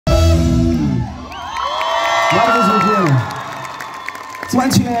Bardzo dziękujemy.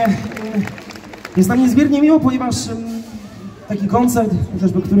 Słuchajcie, jest nam niezmiernie miło, ponieważ taki koncert,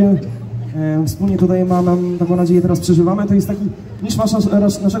 chociażby który wspólnie tutaj mam taką nadzieję teraz przeżywamy, to jest taki niż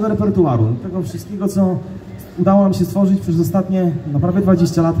naszego repertuaru. Tego wszystkiego, co udało nam się stworzyć przez ostatnie prawie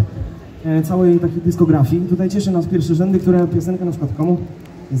 20 lat całej takiej dyskografii. Tutaj cieszy nas pierwsze rzędy, które piosenka na przykład komu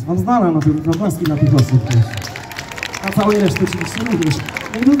jest wam znana, na pewno klaski dla tych osób też. A całej reszty oczywiście również.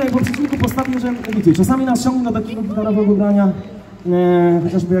 I tutaj po przeciwniku postawię, że wiecie, czasami nas ciągnie do takiego gitarowego grania,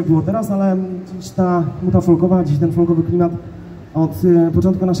 chociażby jak było teraz, ale dziś ta nuta folkowa, dziś ten folkowy klimat od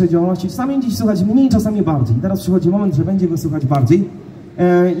początku naszej działalności. Czasami dziś słuchać mniej, czasami bardziej. I teraz przychodzi moment, że będzie go słuchać bardziej.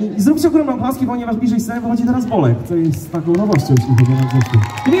 I zróbcie ogromną klaski, ponieważ bliżej sceny wychodzi teraz Bolek, co jest taką nowością, jeśli chodzi o zespół.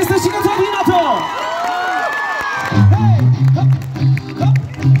 I wy jesteście gotowi na to! Hej! Hop! Hop!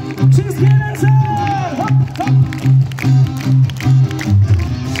 Wszystkie ręce! Hop! Hop!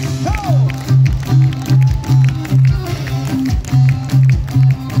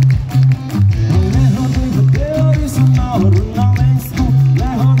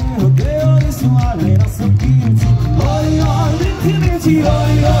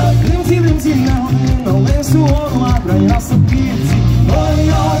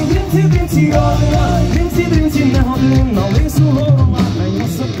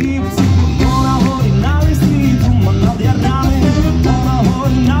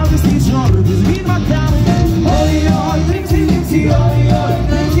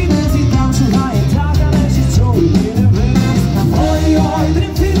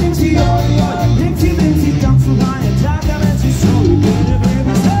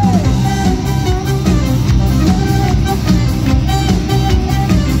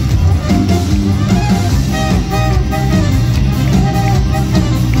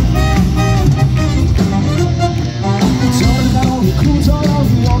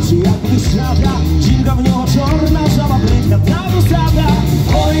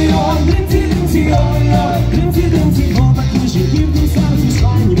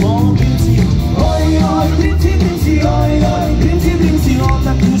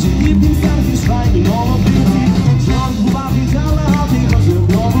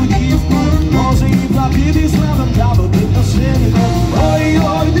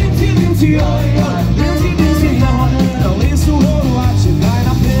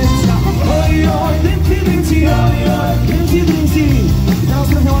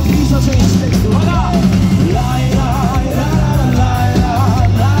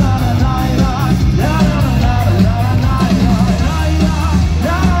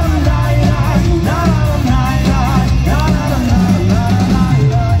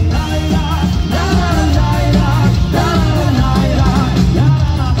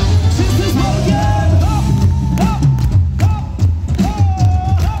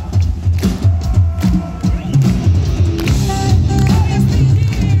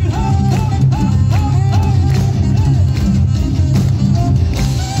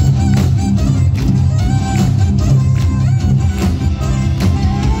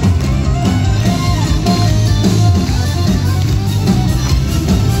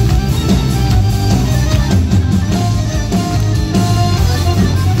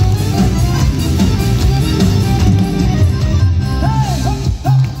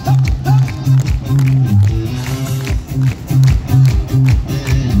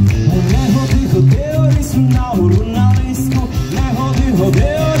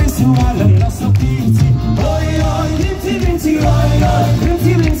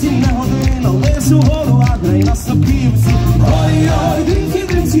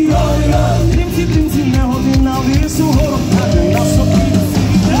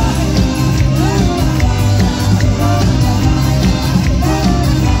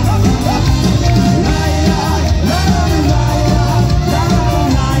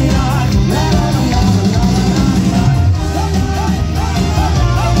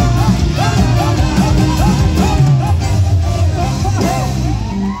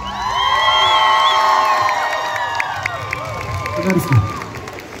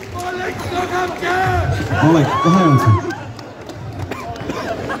 Olek, kochałem cię.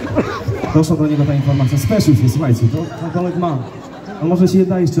 Doszła do niego ta informacja. Speszył się, słuchajcie, to Olek ma. On może się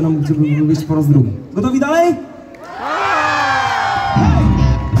da jeszcze nam, żeby wyjść po raz drugi. Gotowi dalej?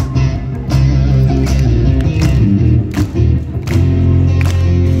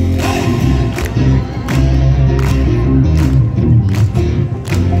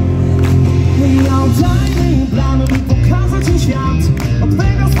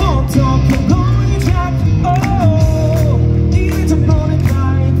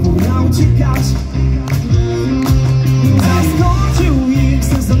 Zaskoczył ich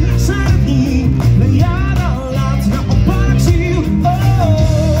sezon szerni, wyjadał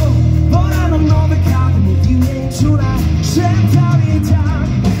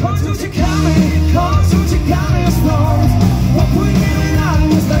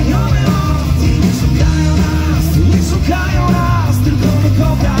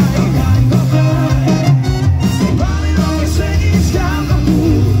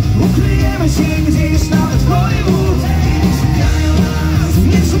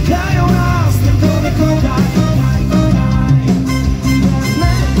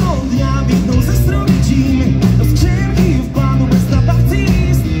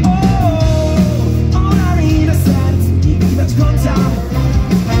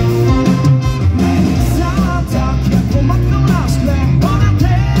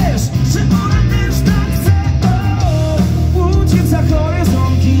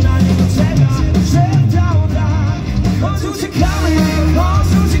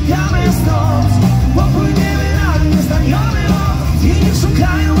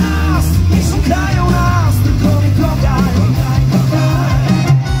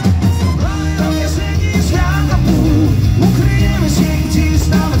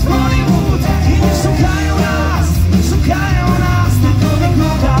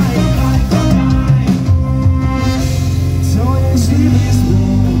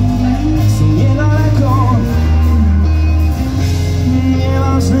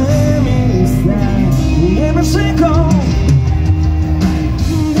ważne miejsce. Nie ma czego